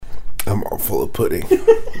I'm all full of pudding.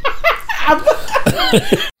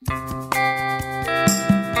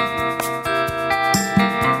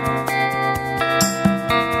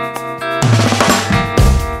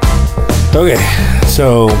 Okay,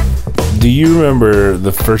 so do you remember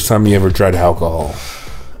the first time you ever tried alcohol?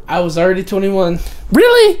 I was already 21.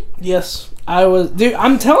 Really? Yes, I was. Dude,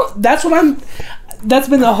 I'm telling. That's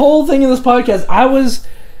been the whole thing in this podcast. I was.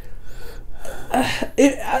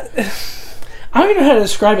 I don't even know how to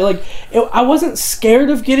describe it. Like, I wasn't scared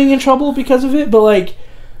of getting in trouble because of it, but like,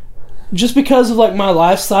 just because of like my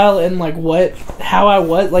lifestyle and like how I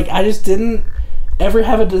was, like, I just didn't ever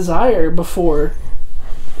have a desire before.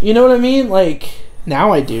 You know what I mean? Like,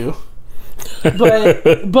 now I do, but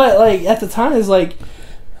like at the time, it's like,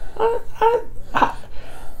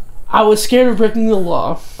 I was scared of breaking the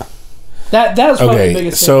law. That was probably the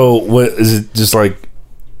biggest thing. So what is it? Just like,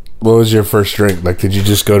 what was your first drink? Like, did you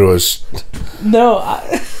just go to a... No,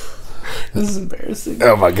 this is embarrassing.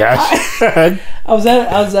 Oh my gosh. I was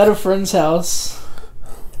at a friend's house,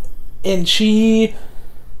 and she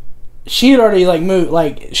had already like moved.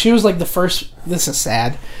 Like, she was like the first. This is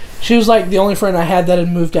sad. She was like the only friend I had that had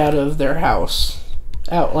moved out of their house,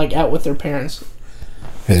 out with their parents.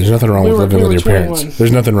 Hey, there's nothing wrong with living with your 21. parents.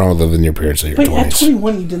 There's nothing wrong with living with your parents at your 20s. At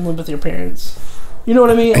 21, you didn't live with your parents. You know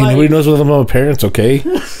what I mean? Hey, nobody knows what living with parents, okay?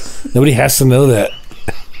 Nobody has to know that.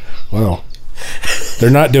 Well,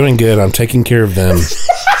 they're not doing good. I'm taking care of them.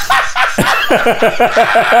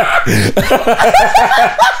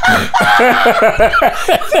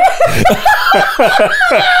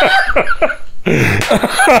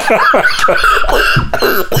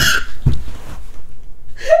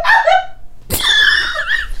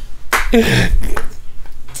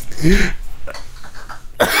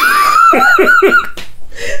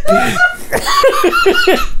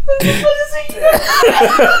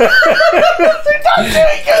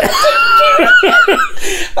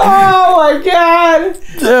 Oh my god!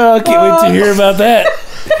 Oh, I can't wait to hear about that.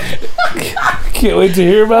 Can't wait to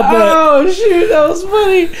hear about that. Oh shoot, that was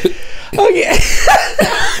funny. Okay.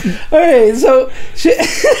 Okay, so she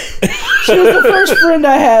was the first friend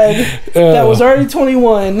I had that was already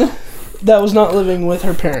 21 that was not living with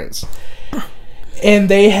her parents. And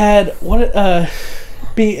they had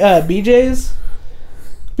BJ's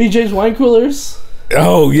wine coolers.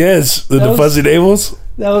 Oh yes, the fuzzy navels.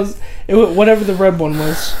 That was whatever the red one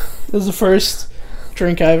was. It was the first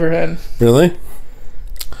drink I ever had. Really?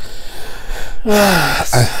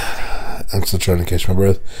 I'm still trying to catch my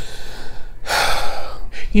breath.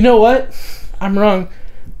 You know what? I'm wrong.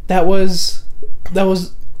 That was.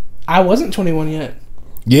 I wasn't 21 yet.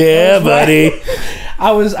 Yeah, buddy.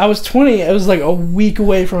 I was 20. It was like a week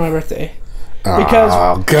away from my birthday.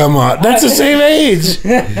 Because come on, that's the same age.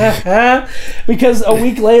 Because a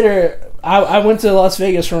week later, I went to Las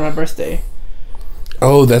Vegas for my birthday.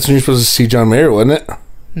 Oh, that's when you're supposed to see John Mayer, wasn't it?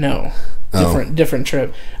 No, different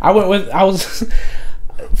trip. I was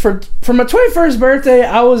for my 21st birthday.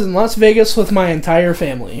 I was in Las Vegas with my entire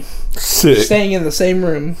family. Sick. Staying in the same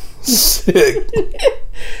room. Sick.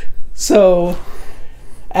 So,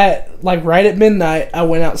 right at midnight, I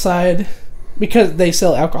went outside because they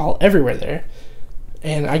sell alcohol everywhere there,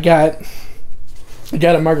 and I got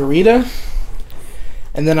a margarita,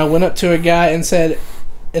 and then I went up to a guy and said,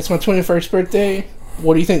 "It's my 21st birthday.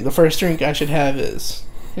 What do you think the first drink I should have is?"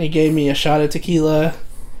 And he gave me a shot of tequila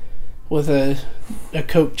with a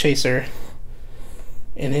Coke chaser,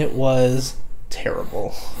 and it was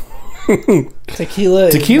terrible.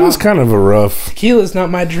 Tequila's kind of a rough. Tequila's not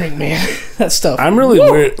my drink, man. That stuff. I'm really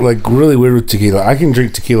weird, really weird with tequila. I can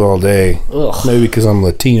drink tequila all day. Ugh. Maybe because I'm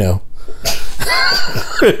Latino.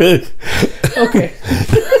 Okay.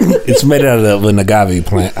 It's made out of an agave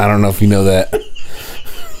plant. I don't know if you know that.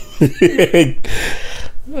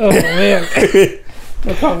 Oh man.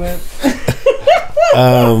 No comment.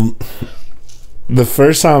 The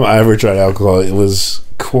first time I ever tried alcohol, it was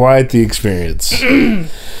quite the experience.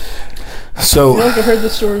 So I feel like I've heard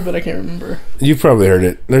this story, but I can't remember. You've probably heard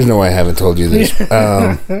it. There's no way I haven't told you this.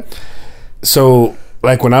 So,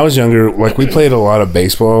 like, when I was younger, like, we played a lot of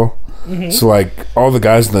baseball. Mm-hmm. So, like, all the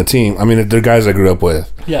guys on the team, I mean, they're guys I grew up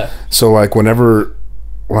with. Yeah. So, like, whenever,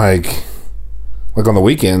 like on the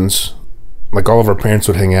weekends, like, all of our parents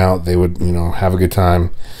would hang out. They would, have a good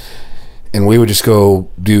time. And we would just go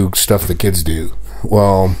do stuff that kids do.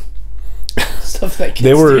 Well, stuff that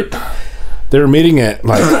kids do. They were meeting at,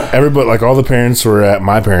 like, everybody, like, all the parents were at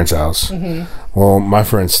my parents' house. Mm-hmm. Well, my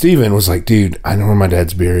friend Steven was like, dude, I know where my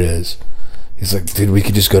dad's beer is. He's like, dude, we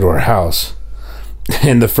could just go to our house.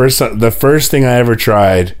 And the first thing I ever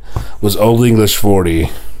tried was Old English 40.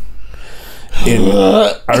 And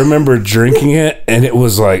I remember drinking it, and it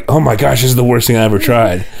was like, oh my gosh, this is the worst thing I ever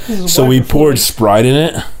tried. So we poured Sprite in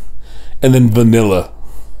it, and then vanilla.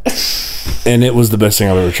 And it was the best thing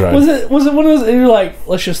I've ever tried. Was it one of those? You're like,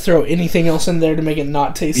 let's just throw anything else in there to make it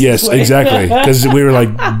not taste. Yes, this way. exactly. Because we were like,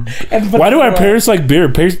 why do our parents like beer?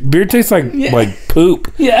 Beer tastes like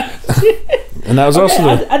poop. Yeah. And that was also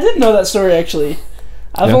I didn't know that story actually.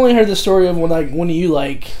 I've only heard the story of when you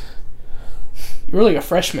were like a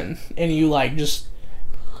freshman and you like just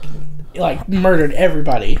like murdered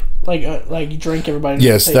everybody. Like you drank everybody.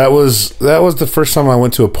 Yes, that was the first time I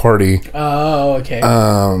went to a party. Oh, okay.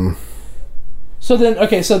 So then, it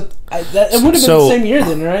would have been the same year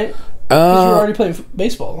then, right? Because you were already playing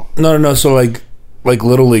baseball. No. So like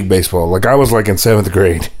Little League baseball. Like I was like in 7th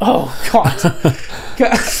grade. Oh God.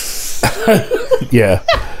 Yeah.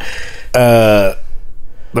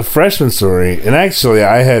 The freshman story, and actually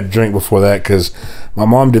I had drank before that because my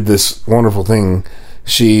mom did this wonderful thing.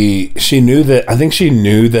 She knew that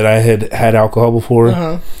I had alcohol before.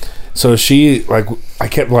 Uh-huh. So she I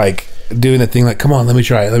kept doing the thing come on, let me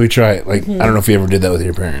try it. Like I don't know if you ever did that with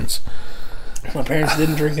your parents. My parents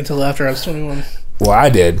didn't drink until after I was 21. Well, I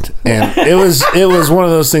did, and it was one of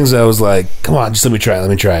those things that I was like, come on, just let me try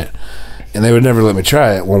it. And they would never let me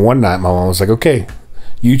try it. Well, one night my mom was like, okay,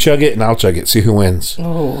 you chug it and I'll chug it, see who wins.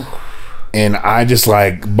 Oh. And I just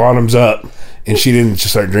bottoms up, and she didn't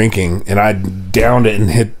just start drinking, and I downed it and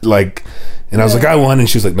hit and I was like, I won, and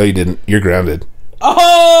she was like, no, you didn't, you're grounded.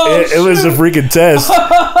 Oh, it was a freaking test,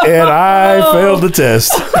 and I failed the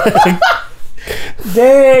test.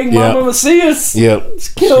 Dang, Mama Macias. Yep, it's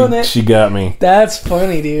killing it. She got me. That's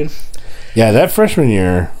funny, dude. Yeah, that freshman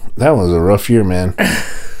year, that was a rough year, man.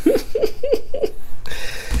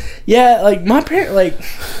 Yeah, my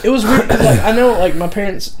parents, it was weird. I know, my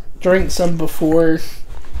parents drank some before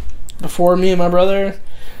me and my brother,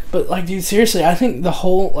 but dude, seriously, I think the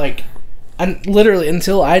whole literally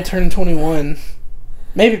until I turned 21,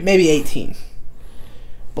 maybe 18,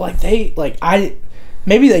 but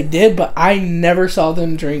maybe they did, but I never saw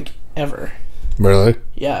them drink ever. Really?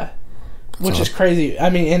 Yeah, which is crazy. I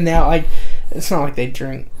mean, and now it's not like they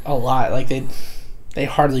drink a lot. They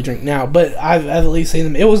hardly drink now, but I've at least seen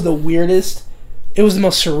them. It was the weirdest. It was the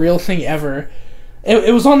most surreal thing ever.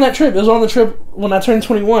 It was on that trip. It was on the trip when I turned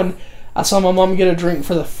 21. I saw my mom get a drink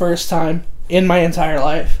for the first time in my entire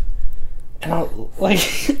life. And I've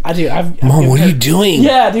Mom, what are you doing?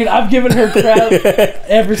 Yeah, dude, I've given her crap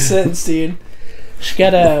ever since, dude. She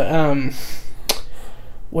got a,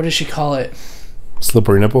 what does she call it?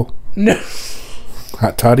 Slippery nipple? No.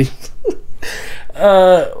 Hot toddy?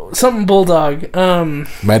 Something bulldog.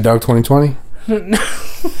 Mad Dog 2020?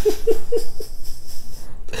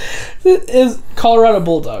 It is Colorado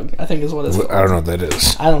Bulldog, I think is what it's called. I don't know what that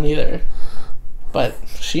is. I don't either. But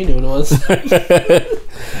she knew what it was.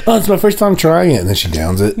 Oh, it's my first time trying it. And then she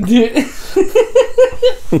downs it. Dude.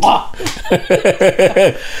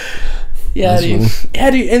 Yeah, dude. Funny.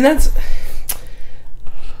 Yeah, dude. And that's...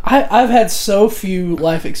 I've had so few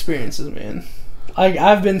life experiences, man.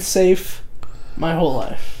 I've been safe my whole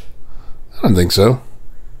life. I don't think so.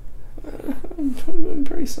 I've been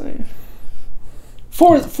pretty safe.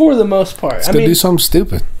 For the most part. Let's go do something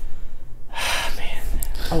stupid. Man.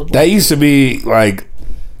 That used to be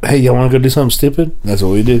hey, y'all want to go do something stupid? That's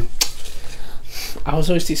what we do. I was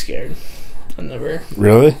always too scared. I never...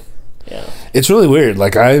 Really? Yeah. It's really weird.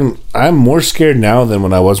 I'm more scared now than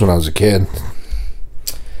when I was a kid.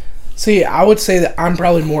 See, I would say that I'm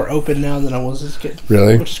probably more open now than I was as a kid.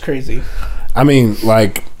 Really? Which is crazy. I mean,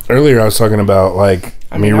 earlier I was talking about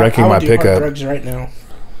me wrecking my pickup. Hard drugs right now.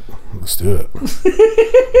 Let's do it.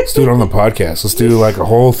 Let's do it on the podcast. Let's do a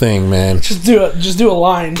whole thing, man. Just do it. Just do a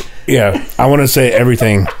line. Yeah, I want to say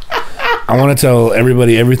everything. I want to tell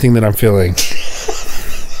everybody everything that I'm feeling.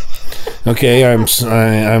 Okay, I'm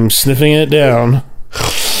sniffing it down.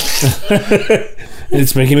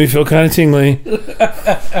 It's making me feel kind of tingly.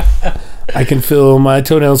 I can feel my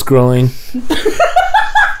toenails growing.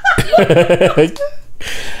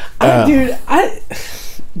 Dude,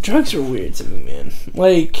 drugs are weird to me, man.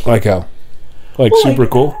 Like how? Super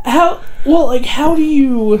cool? How do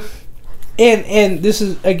you... And this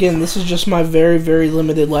is just my very, very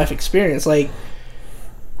limited life experience. How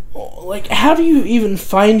do you even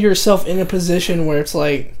find yourself in a position where it's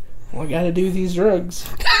I gotta do these drugs?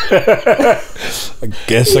 I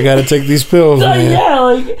guess I gotta take these pills, man.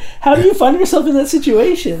 Yeah, how do you find yourself in that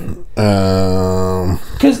situation?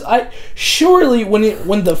 Because surely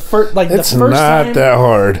when the first it's not that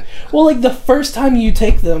hard. Well, the first time you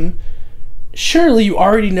take them, surely you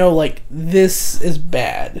already know this is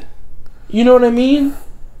bad. You know what I mean?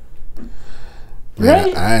 Man,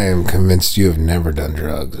 Right? I am convinced you have never done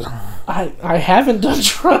drugs. I haven't done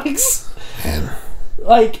drugs. And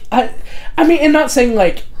Like, I mean, and not saying,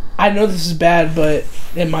 like, I know this is bad, but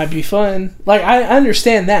it might be fun. Like, I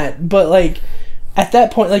understand that, but, like, at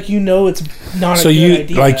that point, like, it's not a good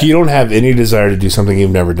idea. like, you don't have any desire to do something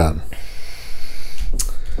you've never done.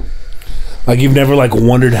 Like, you've never, like,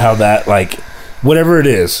 wondered how that, like, whatever it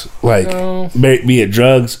is, like, No. be it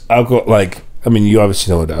drugs, alcohol, like, I mean, you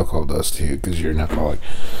obviously know what alcohol does to you because you're an alcoholic.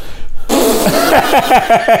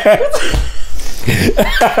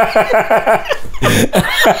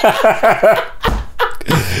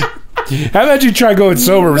 How about you try going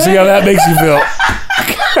sober and see how that makes you feel?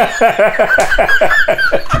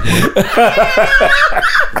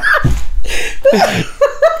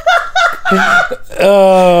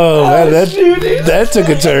 Oh, man, that took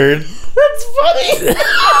a turn. That's funny.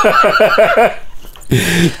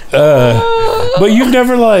 But you've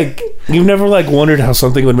never wondered how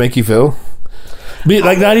something would make you feel?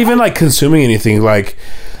 Like, not even like consuming anything, like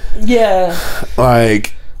Yeah.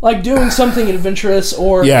 like Doing something adventurous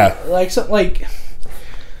or Yeah. like something like.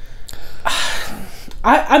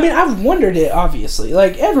 I mean, I've wondered it, obviously.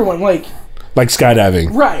 Like, everyone, like,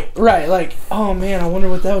 skydiving. right, like, oh man, I wonder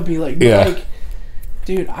what that would be like. But Yeah. like,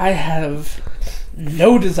 dude, I have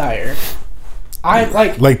no desire. I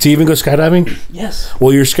Like to even go skydiving? yes.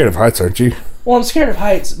 Well, you're scared of heights, aren't you? Well, I'm scared of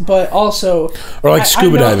heights, but also Or like I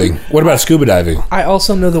scuba know- diving. What about scuba diving? I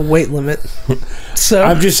also know the weight limit. So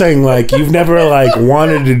I'm just saying, like, you've never like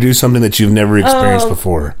wanted to do something that you've never experienced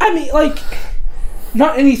before. I mean, like,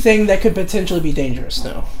 not anything that could potentially be dangerous.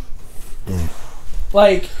 No.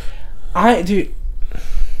 Like, dude.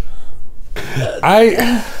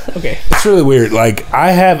 Okay. It's really weird. Like,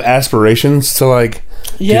 I have aspirations to like.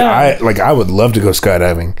 Yeah. Dude, I would love to go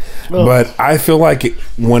skydiving, but I feel like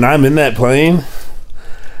when I'm in that plane,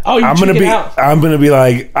 You're I'm gonna be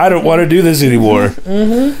like, I don't want to do this anymore.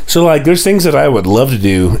 Mm-hmm. So like, there's things that I would love to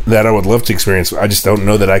do, that I would love to experience. I just don't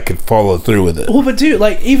know that I could follow through with it. Well, but dude,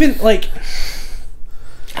 like, even like,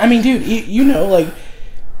 I mean, dude, like,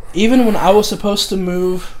 even when I was supposed to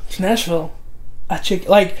move to Nashville,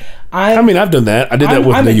 I mean, I've done that. I did that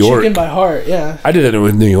with I'm New a York. chicken by heart. Yeah. I did it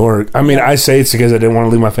with New York. I mean, I say it's because I didn't want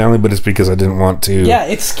to leave my family, but it's because I didn't want to. Yeah,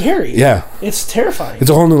 it's scary. Yeah. It's terrifying. It's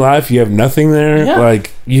a whole new life. You have nothing there. Yeah.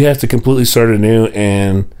 Like, you have to completely start anew,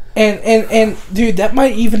 and And dude, that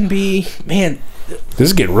might even be, man, this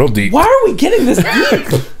is getting real deep. why are we getting this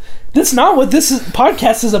deep? That's not what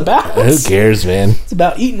podcast is about. Who cares, man? It's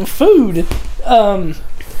about eating food. But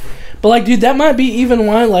like, dude, that might be even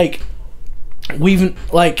why, like,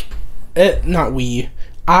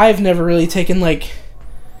 I've never really taken like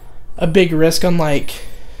a big risk on like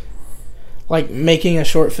making a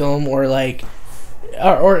short film or like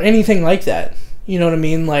or anything like that. You know what I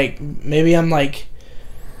mean? Like, maybe I'm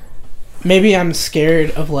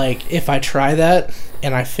scared of, like, if I try that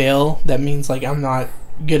and I fail, that means like I'm not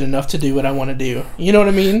good enough to do what I want to do. You know what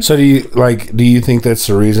I mean? So do you think that's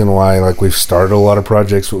the reason why, like, we've started a lot of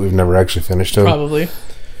projects but we've never actually finished them?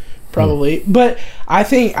 Probably. But I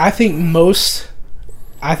think most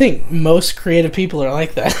creative people are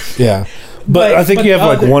like that. Yeah. But I think but you have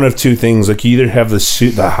like one of two things. Like, you either have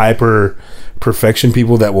the hyper perfection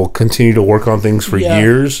people that will continue to work on things for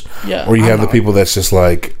years, or you have the people that's just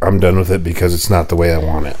like, I'm done with it because it's not the way I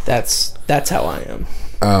want it. That's how I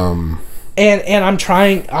am. And I'm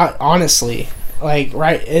trying, honestly,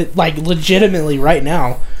 legitimately right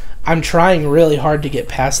now, I'm trying really hard to get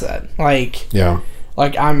past that. Like,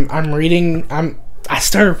 I'm reading. I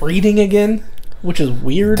started reading again, which is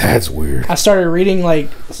weird. That's weird. I started reading like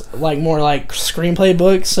more like screenplay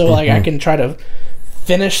books, so like I can try to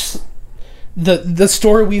finish the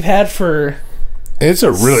story we've had for. It's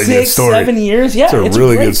a really good story. 7 years. Yeah, it's a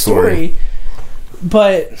really good story.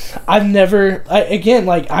 But I've never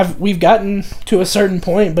we've gotten to a certain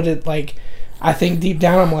point, but it like I think deep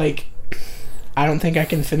down I'm like, I don't think I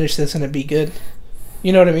can finish this and it be good.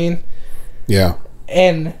 You know what I mean? Yeah.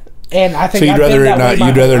 And I think so you'd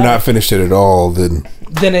rather not finish it at all than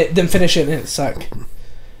finish it and it suck.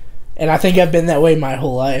 And I think I've been that way my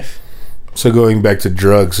whole life. So going back to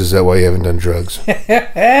drugs, is that why you haven't done drugs?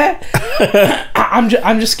 I'm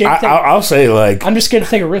just scared. I'll say, like, I'm just scared to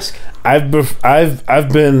take a risk. I've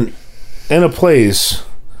been in a place,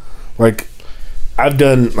 like, I've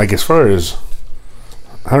done, like, as far as,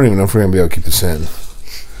 I don't even know if we're gonna be able to keep this in,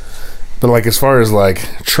 but like, as far as like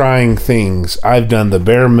trying things, I've done the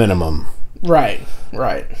bare minimum. Right.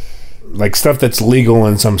 Like stuff that's legal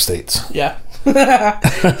in some states. Yeah.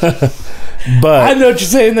 But I know what you're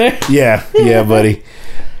saying there. Yeah, buddy.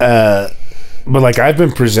 But like, I've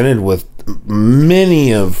been presented with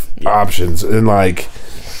many of options, and like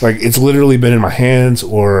it's literally been in my hands,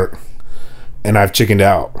 and I've chickened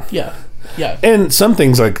out. Yeah. Yeah. And some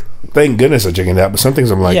things, like, thank goodness I chickened out, but some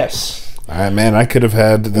things I'm like, yes, man, I could have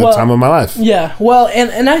had the time of my life. Yeah. Well,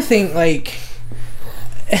 and I think, like,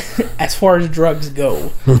 as far as drugs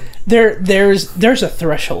go, there's a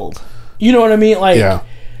threshold. You know what I mean? Like, Yeah.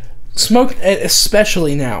 smoke,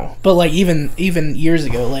 especially now, but like even years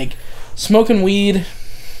ago, like smoking weed.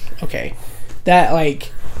 Okay, that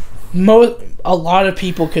like a lot of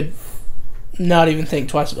people could not even think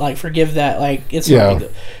twice. Like, forgive that. Like, it's not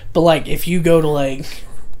big, but like if you go to like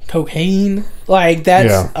cocaine, like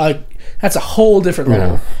that's a whole different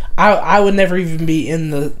level. I would never even be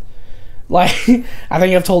in the, like, I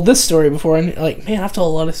think I've told this story before, and like, man, I've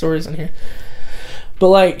told a lot of stories in here. But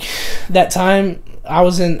like that time I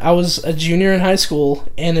was a junior in high school,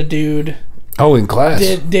 and a dude in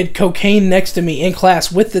class did cocaine next to me in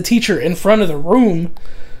class with the teacher in front of the room.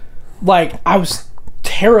 Like, I was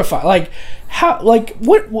terrified. Like, how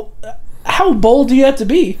bold do you have to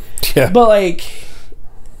be? Yeah. But like,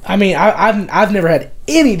 I mean, I've never had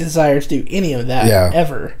any desire to do any of that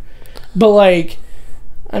ever. But like,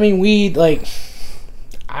 I mean, weed, like,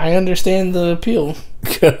 I understand the appeal.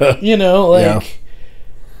 You know, like,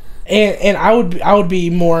 and I would be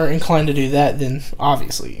more inclined to do that than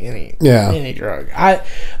obviously any drug. I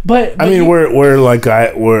mean,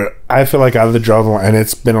 I feel like out of the drug line, and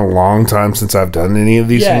it's been a long time since I've done any of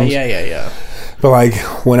these things. Yeah. But like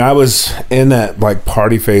when I was in that like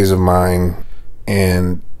party phase of mine,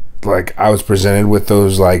 and like I was presented with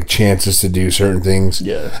those like chances to do certain things.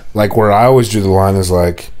 Yeah. Like where I always drew the line is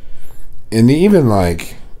like, and even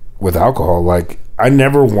like with alcohol, like I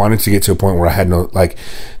never wanted to get to a point where I had no, like,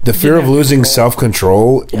 the fear of losing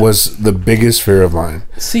self-control was the biggest fear of mine.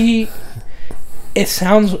 See, it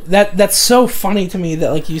sounds, that's so funny to me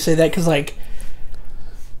that, like, you say that, because, like,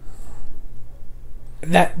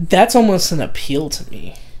 that's almost an appeal to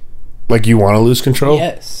me. Like, you want to lose control?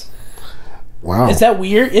 Yes. Wow. Is that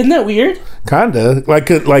weird? Isn't that weird? Kinda.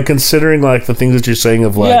 Like considering, like, the things that you're saying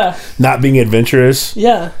of, like, not being adventurous.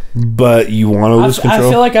 Yeah. But you want to lose control?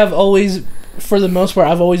 I feel like I've always, for the most part,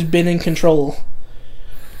 I've always been in control.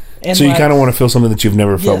 And so you kind of want to feel something that you've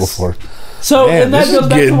never felt before. So, man, and that goes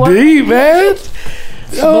back to what... deep, man.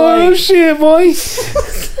 Oh, like, shit, boy.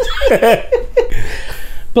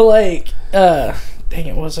 But, like, dang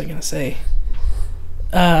it, what was I going to say?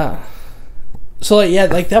 So, like, yeah,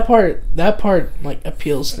 like, that part, like,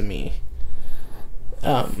 appeals to me.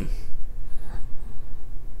 Dang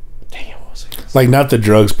it, what was I gonna say? Like, not the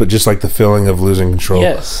drugs, but just, like, the feeling of losing control.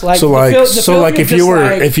 Yes. Like, so, like, if you were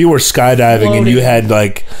skydiving floating, and you had,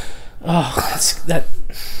 like... Oh, that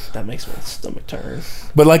makes my stomach turn.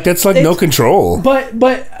 But, like, that's, like, no control. But,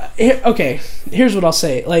 okay, here's what I'll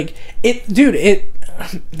say. Like,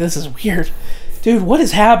 this is weird. Dude, what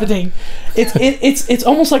is happening? It's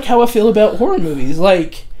almost like how I feel about horror movies.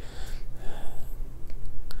 Like,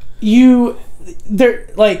 it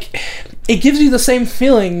gives you the same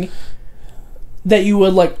feeling that you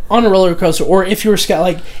would, like, on a roller coaster, or if you were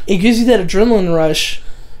like, it gives you that adrenaline rush.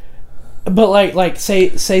 But like say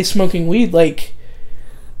smoking weed, like,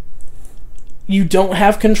 you don't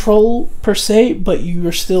have control per se, but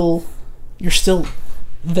you're still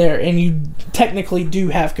there, and you technically do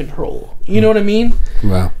have control. You know what I mean?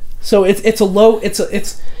 Wow. So it's a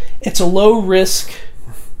low risk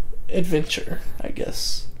adventure, I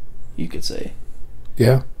guess you could say.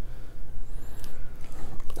 Yeah.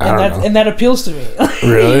 And that appeals to me.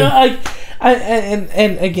 Really? You know, like,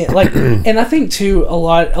 and again, like, and I think too a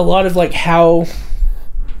lot of, like, how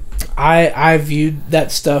I viewed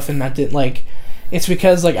that stuff, and that didn't, like, it's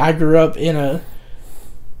because, like, I grew up and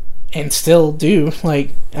still do,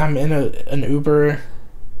 like, I'm in an uber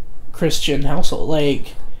Christian household.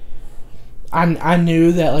 Like, I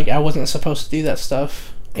knew that, like, I wasn't supposed to do that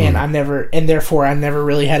stuff, and therefore I never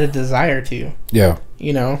really had a desire to. Yeah.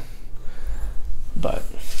 You know? But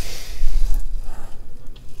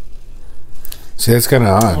see, that's kind of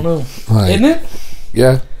odd. I don't know. Like, isn't it?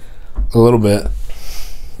 Yeah, a little bit.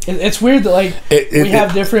 It's weird that, like, we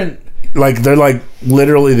have different... Like, they're, like,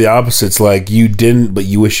 literally the opposites. Like, you didn't, but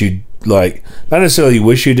you wish you, like... Not necessarily you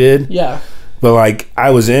wish you did. Yeah. But, like, I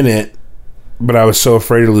was in it, but I was so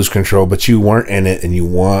afraid to lose control. But you weren't in it, and you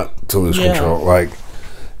want to lose control. Like,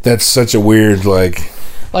 that's such a weird, like...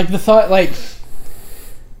 Like, the thought, like...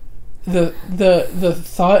 The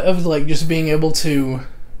thought of, like, just being able to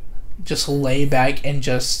just lay back and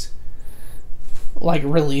just, like,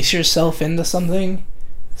 release yourself into something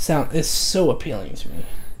is so appealing to me.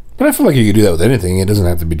 But I feel like you could do that with anything. It doesn't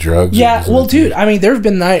have to be drugs. Yeah, well, dude, I mean, there have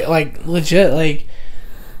been legit, like,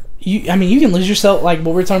 you can lose yourself, like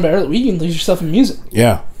what we were talking about earlier. You can lose yourself in music.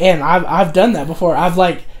 Yeah. And I've done that before.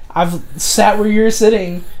 I've sat where you're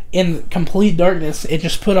sitting in complete darkness and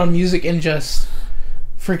just put on music and just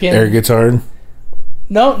freaking air guitar.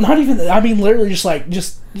 No, not even. I mean, literally, just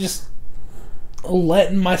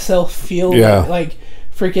letting myself feel like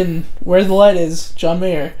freaking Where the Light Is, John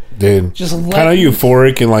Mayer. Dude, just kind of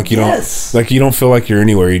euphoric and like you don't feel like you're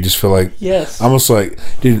anywhere. You just feel like almost like,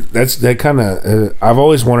 dude. That kind of. I've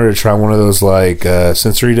always wanted to try one of those like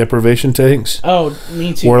sensory deprivation tanks. Oh,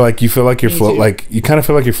 me too. Where like you feel like you're like you kind of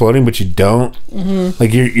feel like you're floating, but you don't. Mm-hmm.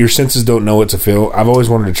 Like your senses don't know what to feel. I've always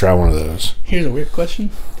wanted to try one of those. Here's a weird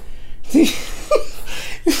question. Do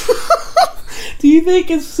you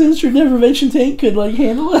think a sensory deprivation tank could like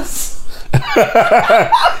handle us?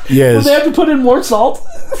 Yes. Will they have to put in more salt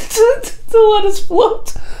to let us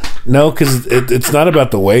float? No, because it's not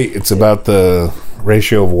about the weight. It's about the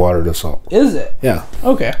ratio of water to salt. Is it? Yeah.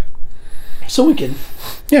 Okay. So we can.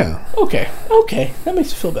 Yeah. Okay. That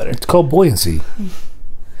makes me feel better. It's called buoyancy.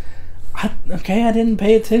 I didn't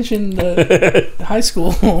pay attention to high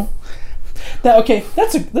school.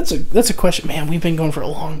 That's a question. Man, we've been going for a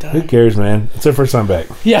long time. Who cares, man? It's our first time back.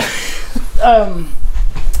 Yeah.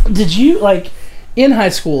 Did you like in high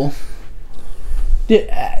school?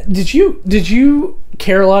 Did you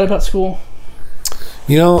care a lot about school?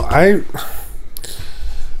 You know,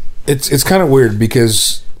 it's kind of weird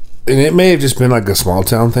because, and it may have just been like a small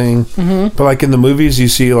town thing, but like in the movies you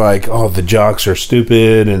see like, oh, the jocks are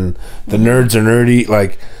stupid and the nerds are nerdy.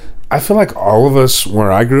 Like, I feel like all of us,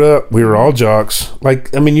 where I grew up, we were all jocks.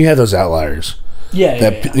 Like, I mean, you had those outliers.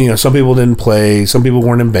 Yeah. You know, some people didn't play, some people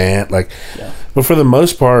weren't in band. Like, but for the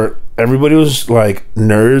most part, everybody was like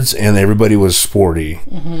nerds and everybody was sporty.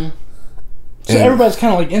 Mm-hmm. So everybody's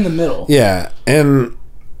kind of like in the middle. Yeah, and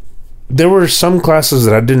there were some classes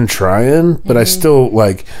that I didn't try in, but I still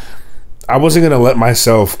like. I wasn't gonna let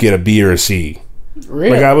myself get a B or a C.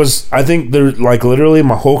 Really? Like I think there, like literally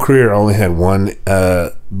my whole career, I only had one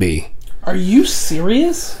B. Are you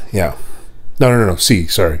serious? Yeah. No. C.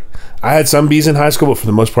 Sorry, I had some B's in high school, but for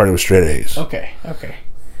the most part, it was straight A's. Okay.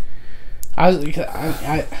 I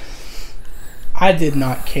did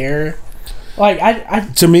not care. Like I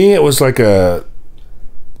to me, it was like a.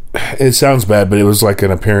 It sounds bad, but it was like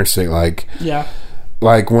an appearance thing. Like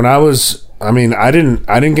like when I was. I mean, I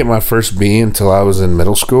didn't get my first B until I was in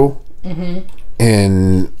middle school. Mm-hmm.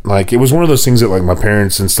 And like it was one of those things that like my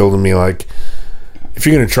parents instilled in me, like if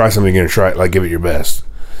you're gonna try something, you're gonna try it, like give it your best.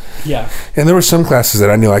 Yeah. And there were some classes that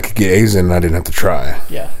I knew I could get A's in and I didn't have to try.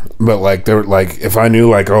 Yeah. But like there were like if I knew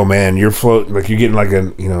like, oh man, you're floating, like you're getting like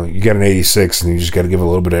you got an 86 and you just got to give a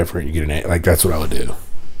little bit of effort and you get an A, like that's what I would do.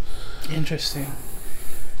 Interesting.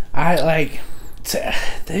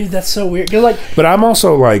 Dude, that's so weird. You're like, but I'm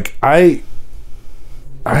also like I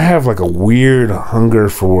have like a weird hunger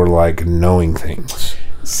for like knowing things.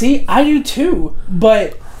 See, I do too,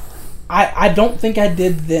 but I don't think I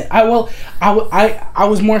did that. I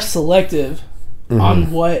was more selective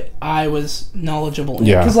on what I was knowledgeable in.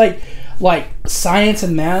 Yeah. Because like science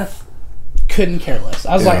and math, couldn't care less.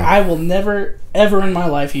 I was like, I will never ever in my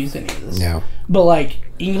life use any of this. Yeah. But like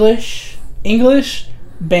English,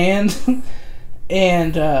 band,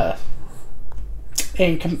 and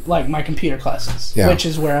like my computer classes, which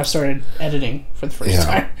is where I started editing for the first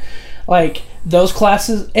time. Like those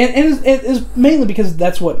classes, and it is mainly because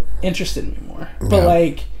that's what interested me more. But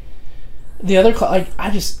like the other like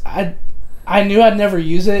I knew I'd never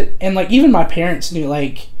use it, and like even my parents knew,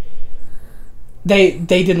 like they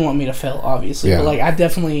didn't want me to fail, obviously. But like I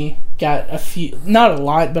definitely got a few, not a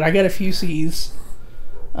lot, but I got a few C's.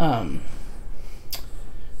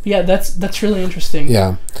 Yeah, that's really interesting.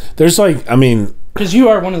 Yeah, there's like, I mean, because you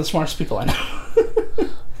are one of the smartest people I know.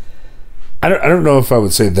 I don't know if I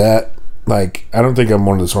would say that. Like, I don't think I'm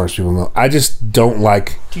one of the smartest people. No, I just don't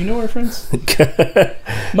like. Do you know our friends?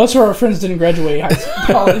 Most of our friends didn't graduate high school,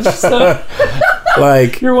 college, so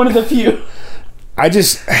like you're one of the few. I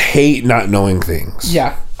just hate not knowing things.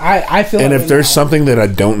 Yeah, I feel. And if there's something that I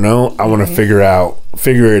don't know, I want to figure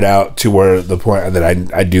it out to where the point that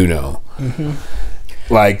I do know. Mm-hmm.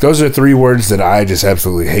 Like, those are 3 words that I just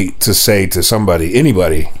absolutely hate to say to somebody,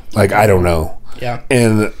 anybody. Like, I don't know. Yeah.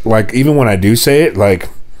 And, like, even when I do say it, like,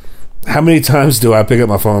 how many times do I pick up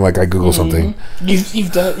my phone and, like, I Google something?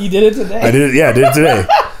 You've done it. You did it today. I did it today.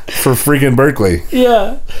 For freaking Berkeley.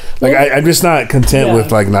 Yeah. Like, I'm just not content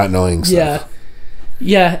with, like, not knowing stuff.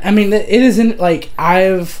 Yeah. Yeah. I mean, it isn't, like,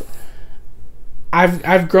 I've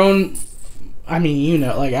grown, I mean,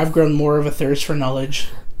 like, I've grown more of a thirst for knowledge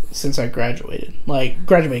since I graduated. Like,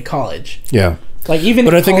 graduated college. Yeah. Like, even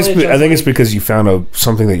But in I think college, I think it's because you found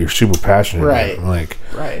something that you're super passionate Right. about. Like,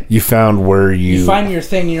 right. you found where you find your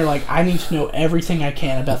thing and you're like, I need to know everything I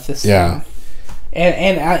can about this Yeah. thing.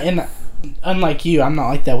 And unlike you, I'm not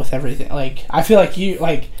like that with everything. Like, I feel like you,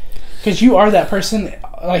 like, because you are that person,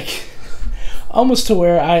 like, almost to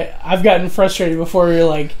where I've gotten frustrated before where you're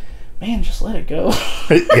like, man, just let it go.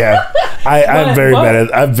 Yeah. I'm very bad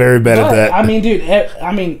at that. I mean,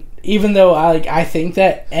 dude, even though I think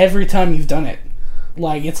that every time you've done it,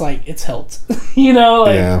 like, it's helped. You know,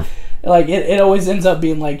 like, Yeah. like it always ends up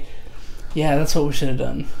being like, yeah, that's what we should have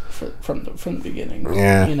done from the beginning.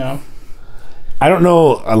 Yeah. You know? I don't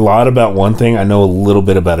know a lot about one thing. I know a little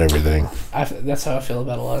bit about everything. That's how I feel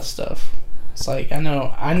about a lot of stuff. It's like, I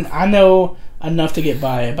know enough to get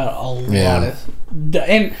by about a lot of,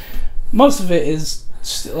 and most of it is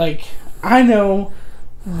like, I know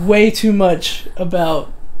way too much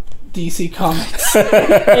about DC Comics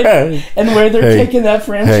and where they're taking that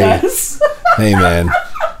franchise. Hey man.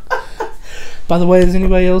 By the way, is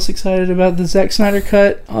anybody else excited about the Zack Snyder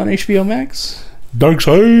cut on HBO Max?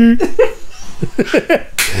 Darkseid.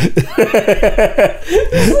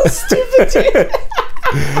 Stupid, dude.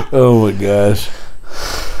 Oh my gosh.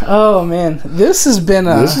 Oh man, this has been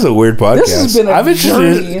a weird podcast. This has been a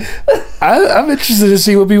journey. I'm interested to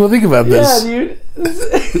see what people think about this. Yeah, dude.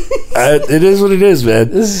 It is what it is,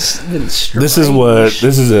 man. This has been strange.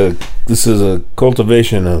 This is a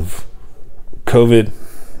cultivation of COVID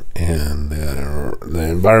and the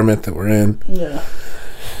environment that we're in. Yeah.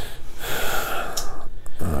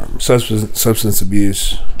 Substance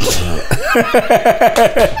abuse.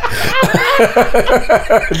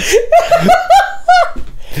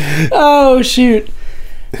 Oh shoot.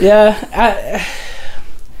 Yeah,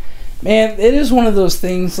 man, it is one of those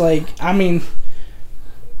things. Like, I mean,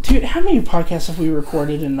 dude, how many podcasts have we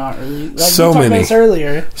recorded and not released? Like, So we talked many. about this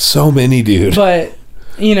earlier. So many, dude. But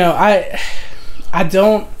you know, I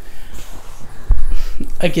don't.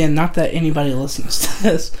 Again, not that anybody listens to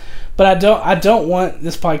this, but I don't want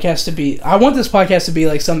this podcast to be. I want this podcast to be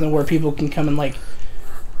like something where people can come and like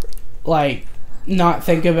not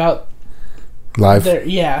think about Life.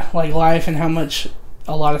 like life and how much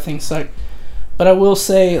a lot of things suck. But I will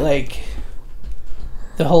say, like,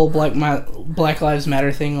 the whole Black Lives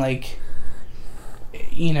Matter thing, like,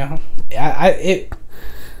 you know, it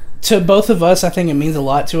to both of us, I think it means a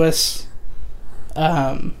lot to us.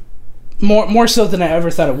 More so than I ever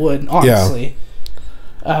thought it would, honestly.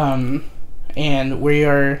 Yeah. And we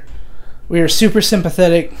are super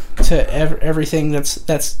sympathetic to everything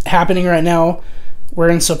that's happening right now. We're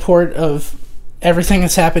in support of everything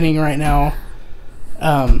that's happening right now.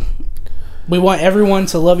 We want everyone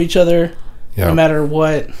to love each other, no matter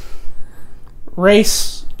what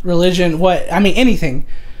race, religion, anything.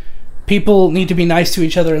 People need to be nice to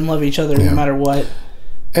each other and love each other, no matter what.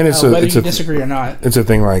 And whether you disagree or not. It's a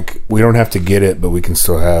thing, like, we don't have to get it, but we can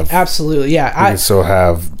still have. Absolutely, yeah. We can still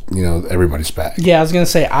have, everybody's back. Yeah, I was gonna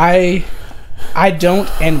say I don't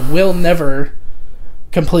and will never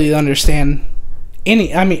completely understand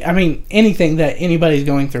anything that anybody's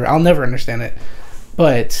going through. I'll never understand it,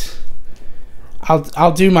 but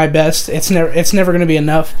I'll do my best. It's never gonna be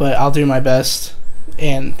enough, but I'll do my best,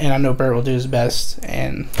 and I know Bert will do his best,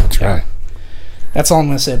 and that's right. That's all I'm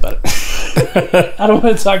gonna say about it. I don't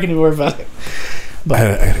want to talk anymore about it. But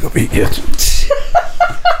I gotta go beat you.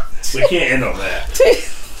 We can't end on that.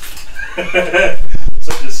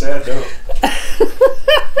 Such a sad note.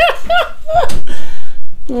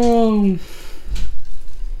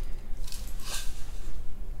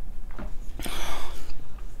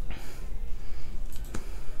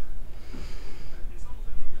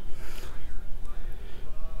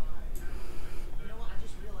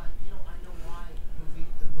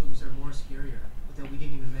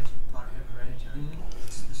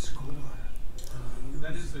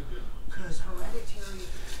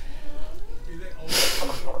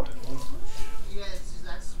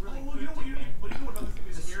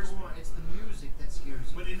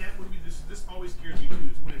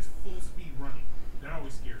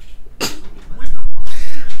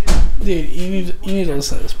 Dude, you need to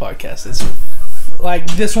listen to this podcast. It's like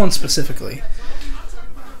this one specifically.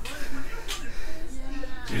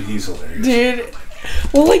 Dude, he's hilarious. Dude,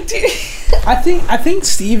 well, like, dude, I think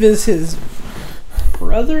Steve is his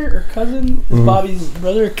brother or cousin. Mm-hmm. Bobby's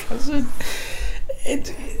brother or cousin.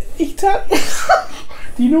 He taught.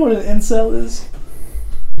 Do you know what an incel is?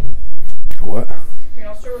 What? Can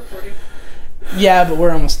I start recording? Yeah, but we're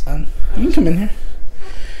almost done. You can come in here.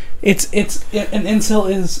 It's an incel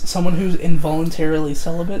is someone who's involuntarily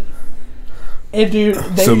celibate. dude,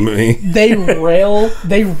 So me. they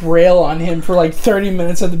rail on him for like 30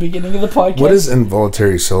 minutes at the beginning of the podcast. What does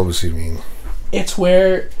involuntary celibacy mean? It's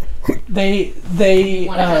where they You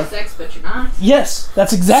want to have sex, but you're not. yes,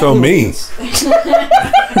 that's exactly So what me. it is.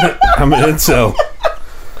 I'm an incel.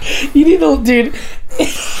 You need to, dude.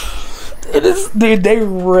 It is, dude. They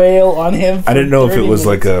rail on him. I didn't know if it was minutes.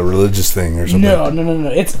 like a religious thing or something. No.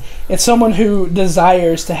 It's someone who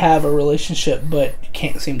desires to have a relationship but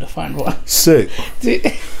can't seem to find one. Sick. Dude,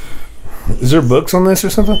 Is there books on this or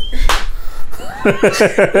something?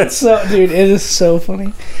 it's so, dude, it is so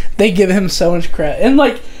funny. They give him so much credit, and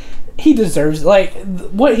like he deserves. Like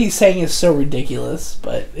what he's saying is so ridiculous,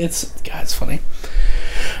 but it's funny.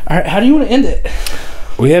 All right, how do you want to end it?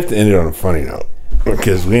 We have to end it on a funny note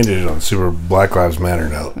because we ended it on a super Black Lives Matter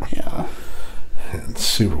note. Yeah. It's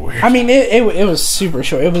super weird. I mean, it was super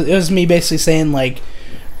short. It was me basically saying like,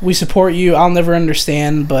 we support you. I'll never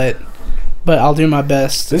understand, but I'll do my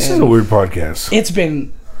best. This is And a weird podcast. It's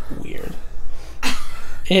been weird.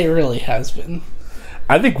 It really has been.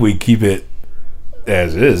 I think we keep it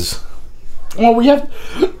as is. Well, we have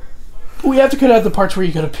to cut out the parts where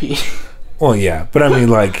you gotta pee. Well, yeah, but I mean,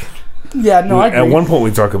 like, Yeah, no, I agree. at one point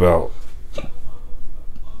we talk about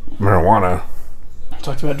marijuana.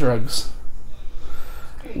 Talked about drugs.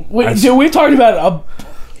 Wait, dude, we've talked about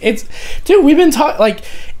we've been talking like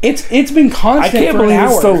it's been constant. I can't for believe an hour.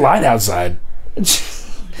 it's still light outside.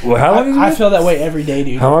 Well, how long is it? I feel that way every day,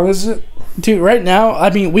 dude. How long is it? Dude, right now, I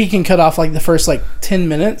mean, we can cut off like the first like 10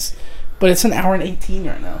 minutes, but it's an hour and 18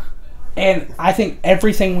 right now, and I think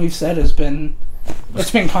everything we've said has been. It's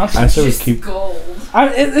been constant. I say we Just keep. gold.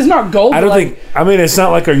 It's not gold. I but, don't like, think. I mean, it's not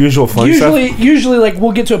like our usual funny stuff. Usually, like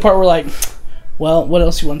we'll get to a part where like, well, what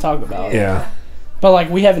else you want to talk about? Yeah. But like,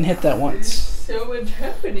 we haven't hit that once. So much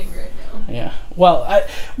happening right now. Yeah. Well,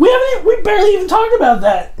 we barely even talked about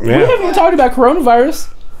that. Yeah. We haven't even talked about coronavirus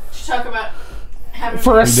Did you talk about having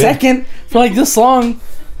for a did. second, for like this long.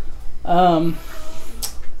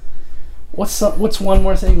 What's one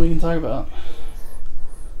more thing we can talk about?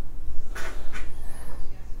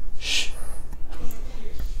 Shh.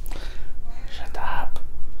 Shut up.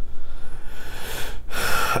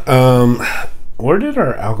 Where did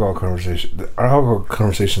our alcohol conversation? Our alcohol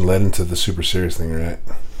conversation led into the super serious thing, right?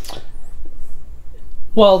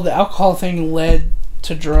 Well, the alcohol thing led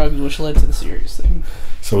to drugs, which led to the serious thing.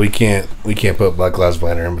 So we can't put Black Lives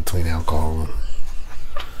Matter in between alcohol.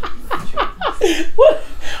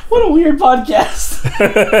 What a weird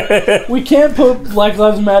podcast. We can't put Black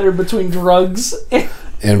Lives Matter between drugs.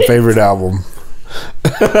 And favorite album.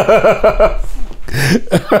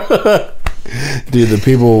 Dude, the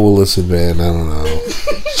people will listen, man.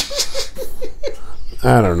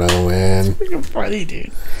 I don't know, man. You're funny,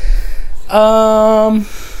 dude.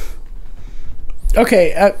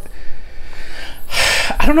 Okay.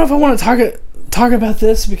 I don't know if I want to talk about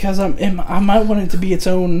this because I might want it to be its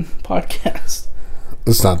own podcast.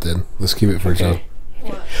 Let's not then. Let's keep it for its own.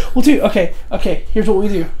 what? Well, dude. Okay. Here's what we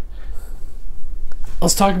do.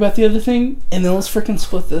 Let's talk about the other thing, and then let's freaking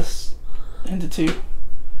split this into two.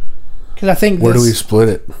 Because I think Where do we split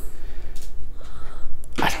it?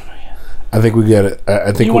 I don't know yet. I think we got it.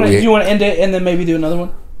 I think You want to end it and then maybe do another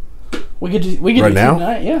one? We could Right do now?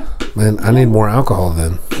 tonight. Yeah. Man, I need more alcohol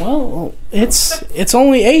then. Well, it's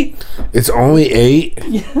only 8. It's only 8.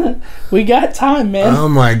 Yeah, we got time, man. Oh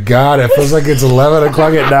my god! It feels like it's 11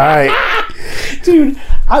 o'clock at night. Dude,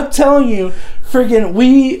 I'm telling you, friggin'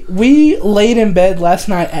 we laid in bed last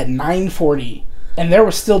night at 9:40, and there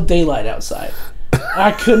was still daylight outside.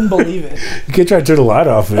 I couldn't believe it. You can't try to turn the light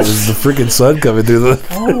off. It was the freaking sun coming through the.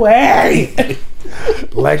 No way.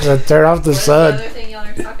 Alexa, turn off the What's the sun. other thing y'all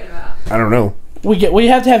are talking about? I don't know. We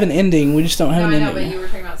have to have an ending. We just don't have No, an I know, but ending. you were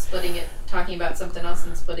talking about splitting it, talking about something else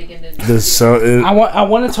and splitting it into The sun. I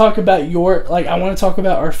want to talk about I want to talk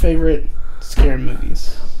about our favorite scary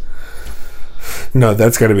movies. No,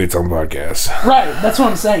 that's got to be its own podcast. Right, that's what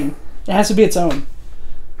I'm saying. It has to be its own.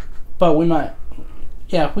 But we might.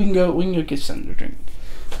 Yeah, we can go get something to drink.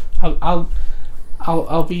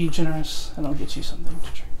 I'll be generous and I'll get you something to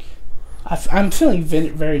drink. I'm feeling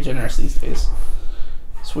very generous these days.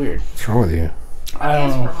 It's weird. What's wrong with you? I don't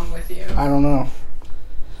know. What's wrong with you? I don't know.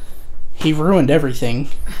 He ruined everything.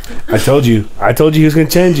 I told you he was going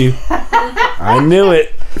to change you. I knew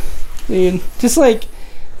it. Dude, just like,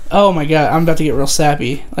 oh my god, I'm about to get real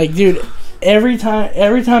sappy. Like, dude, every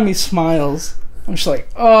time he smiles, I'm just like,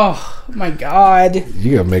 oh my god.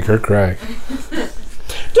 You got to make her cry.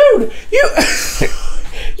 Dude, you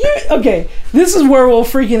okay, this is where we'll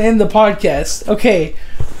freaking end the podcast. Okay,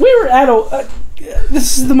 we were at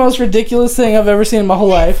this is the most ridiculous thing I've ever seen in my whole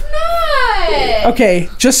life. Nice. it. Okay,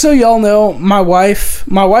 just so y'all know, my wife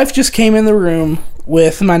just came in the room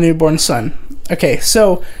with my newborn son. Okay,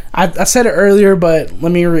 so I said it earlier, but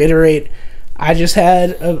let me reiterate. I just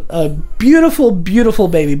had a beautiful, beautiful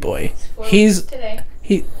baby boy. 4 He's today.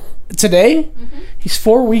 Today? Mm-hmm. He's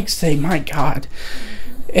 4 weeks today. My God.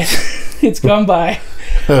 It's gone by.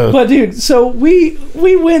 But dude, so we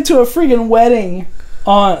went to a freaking wedding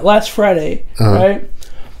on last Friday, right?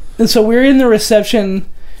 And so we were in the reception,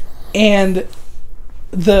 and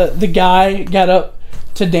the guy got up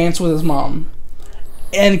to dance with his mom,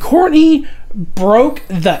 and Courtney broke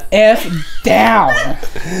the F down.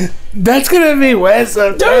 That's gonna be Wes.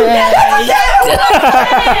 Dude,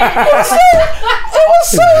 It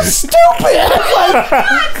was so stupid.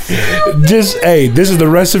 Like, this is the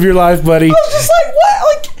rest of your life, buddy. I was just like, what?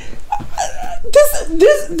 Like,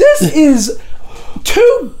 this is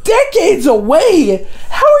 2 decades away.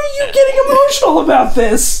 How are you getting emotional about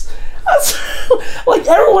this? Like,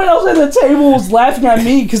 everyone else at the table was laughing at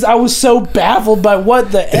me because I was so baffled by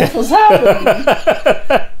what the F was happening.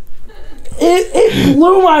 It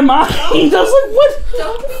blew my mind. I was like, what?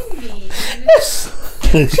 Don't be mean.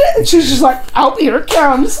 She's just like, oh, here it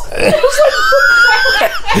comes. I was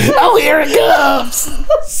like, oh, here it comes.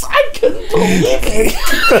 I couldn't believe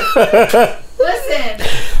it. Listen,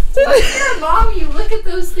 when you're a mom, you look at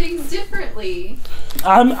those things differently.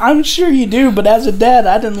 I'm sure you do, but as a dad,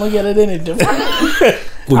 I didn't look at it any different.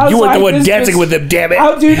 Well, you was weren't the like, one this dancing just- with them, damn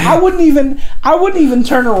it. Dude, I wouldn't even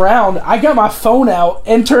turn around. I got my phone out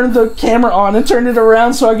and turned the camera on and turned it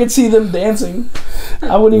around so I could see them dancing.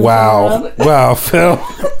 I wouldn't even Wow, turn around. wow, Phil.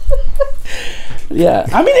 Yeah,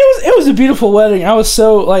 I mean, it was a beautiful wedding. I was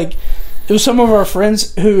so like, it was some of our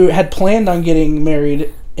friends who had planned on getting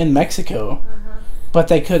married in Mexico, but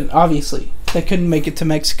they couldn't. Obviously, they couldn't make it to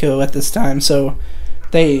Mexico at this time, so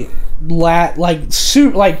they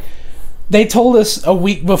they told us a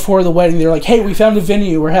week before the wedding. They're like, "Hey, we found a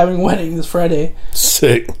venue. We're having a wedding this Friday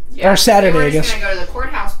Sick. Yeah, or Saturday, we I were guess." just gonna go to the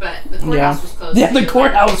courthouse, but the courthouse Yeah, was closed. yeah, the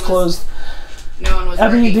courthouse was closed. No one was I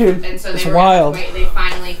mean, working, dude, and so it's they were wild. Wait, they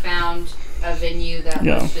finally found a venue that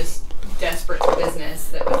Yeah. was just desperate for business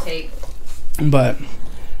that would take. But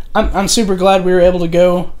I'm super glad we were able to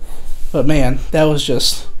go. But man, that was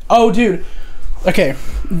just. Oh, dude. Okay,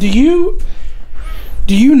 do you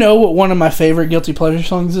know what one of my favorite guilty pleasure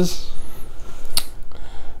songs is?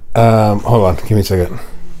 Hold on, give me a second.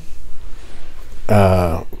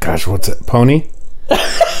 Gosh, what's it? Pony?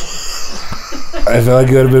 I feel like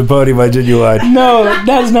it would have been Pony by Genuine. No,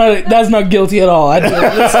 that's not guilty at all. I do.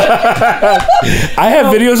 I have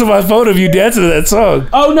videos on my phone of you dancing to that song.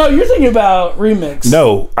 Oh no, you're thinking about remix.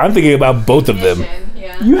 No, I'm thinking about both of them.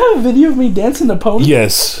 Yeah. You have a video of me dancing to Pony?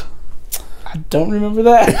 Yes. I don't remember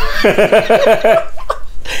that.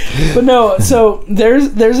 But no, so there's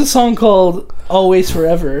a song called Always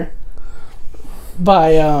Forever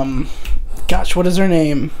by gosh, what is her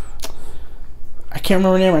name? I can't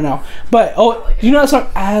remember her name right now. But you know that song?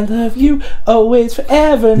 I love you always,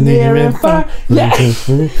 forever, near and far. Yeah.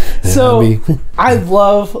 So I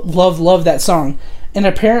love that song. And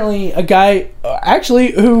apparently a guy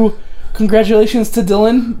actually who, congratulations to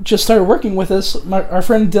Dylan, just started working with us. Our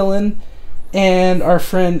friend Dylan and our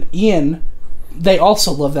friend Ian, they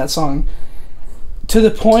also love that song. To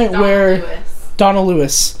the point where Donna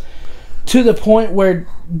Lewis. To the point where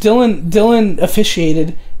Dylan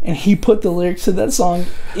officiated and he put the lyrics to that song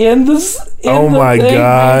in this. Oh my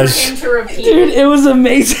gosh. For him to repeat. Dude, it was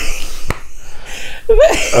amazing.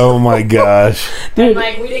 Oh my gosh. Dude,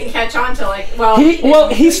 Like, we didn't catch on to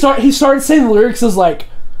he started saying the lyrics as like,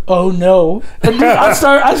 oh no. And dude, I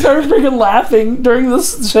started freaking laughing during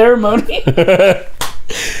this ceremony.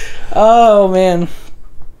 Oh man.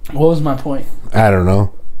 What was my point? I don't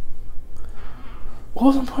know. What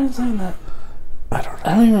was my point in saying that? I don't know.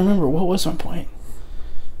 I don't even remember. What was my point?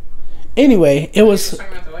 Anyway, it was.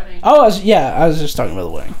 talking about the wedding. I was just talking about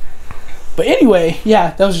the wedding. But anyway,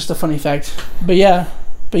 yeah, that was just a funny fact. But yeah,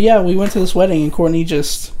 we went to this wedding and Courtney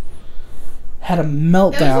just had a It was a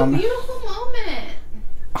meltdown. beautiful moment.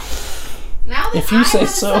 Now that If you I say have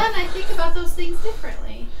a so. son, I think about those things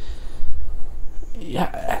differently.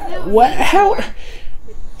 Yeah, what? How?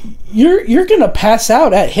 You're gonna pass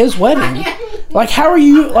out at his wedding? Like, how are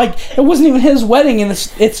you? Like, it wasn't even his wedding, and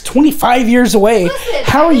it's 25 years away. Listen,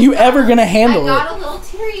 How are you ever gonna handle I it? got a little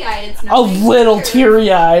teary-eyed. It's A nothing little weird.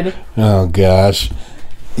 teary-eyed. Oh gosh.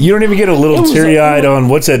 You don't even get a It little was teary-eyed on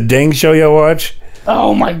what's that dang show y'all watch?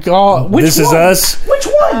 Oh my god! Which This Is one? Us? Which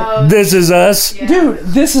one? This Is Us. Yeah, Dude,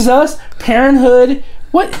 This Is Us, Parenthood.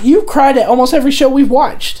 What? You cried at almost every show we've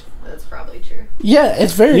watched. that's probably true. Yeah,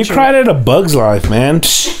 it's very You true. cried at A Bug's Life, man.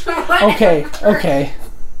 Okay.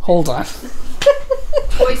 Hold on.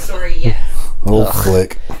 Toy Story, yes. Old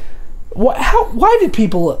flick. Why did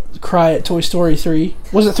people cry at Toy Story 3?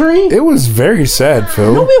 Was it 3? It was very sad,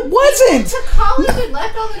 Phil. No, it wasn't. To college and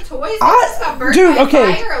left all the toys. Just got burned Dude, by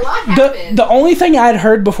okay. fire. A lot happened. The only thing I'd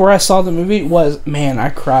heard before I saw the movie was, man, I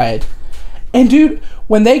cried. And dude,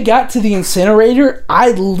 when they got to the incinerator,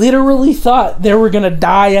 I literally thought they were gonna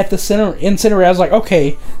die at the incinerator. I was like,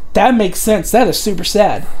 okay, that makes sense. That is super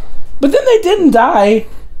sad. But then they didn't die.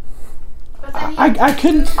 But then I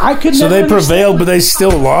couldn't. So never they understand. prevailed, but they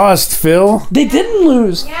still lost, Phil. They didn't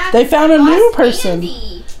lose. Yeah, they found a lost new person.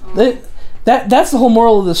 Andy. That's the whole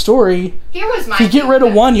moral of the story. Here was my. If you get rid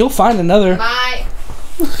of one, you'll find another.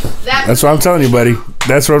 That's what I'm telling you, buddy.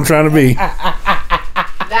 That's what I'm trying to be.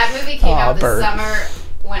 That movie came out this Bert. summer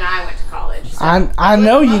when I went to college. So I it was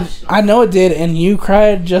know you. emotional. I know it did, and you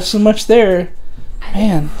cried just as much there.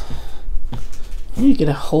 Man, you need to get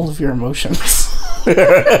a hold of your emotions.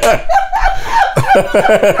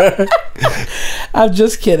 I'm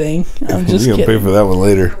just kidding. I'm just You're gonna pay kidding. for that one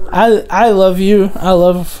later. I love you. I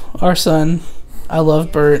love our son. I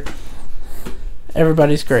love Bert.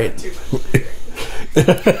 Everybody's great.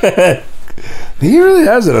 He really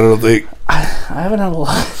hasn't, I don't think. I haven't had a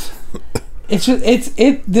lot. It's just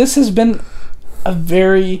this has been a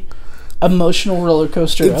very emotional roller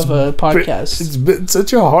coaster of a podcast. It's been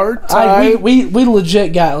such a hard time. we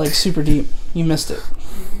legit got like super deep. You missed it.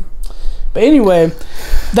 But anyway,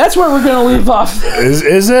 that's where we're gonna leave off. Is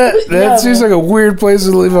it? That Yeah, seems man. like a weird place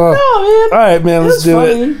to leave off. Oh man. All right, man. Let's was do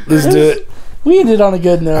funny. it. Let's do it. We ended on a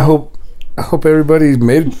good note. I hope everybody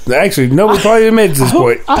made it. Actually, nobody probably even made it to this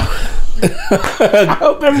point. I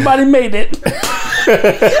hope everybody made it.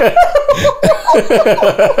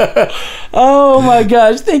 Oh my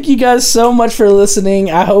gosh. Thank you guys so much for listening.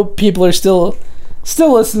 I hope people are still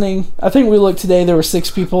listening. I think we looked today, there were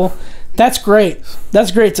 6 people. That's great.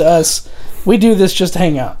 That's great to us. We do this just to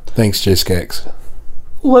hang out. Thanks, Jay Skax.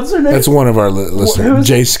 What's her name? That's one of our who listeners. is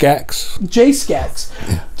Jay Skax. Jay Skax.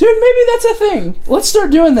 Dude, maybe that's a thing. Let's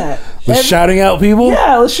start doing that. Let's shouting out people?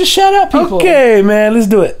 Yeah, let's just shout out people. Okay, man. Let's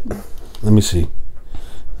do it. Let me see.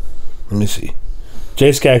 Jay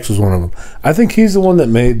Skax was one of them. I think he's the one that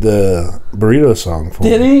made the burrito song for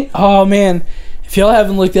Did me. he? Oh man. If y'all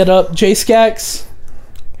haven't looked that up, Jay Skax.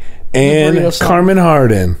 And burrito song. Carmen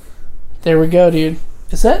Harden. There we go, dude.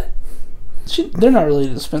 Is that? They're not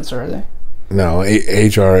related to Spencer, are they? No,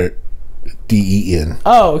 H-R-D-E-N.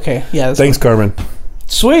 Oh, okay. Yeah. That's Thanks, Carmen.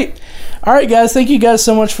 Sweet. All right, guys. Thank you guys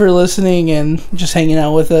so much for listening and just hanging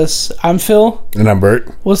out with us. I'm Phil. And I'm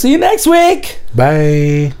Bert. We'll see you next week.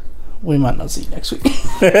 Bye. We might not see you next week.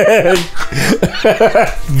 Gotta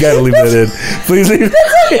leave that in. Please leave.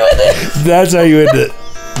 That's how you end it.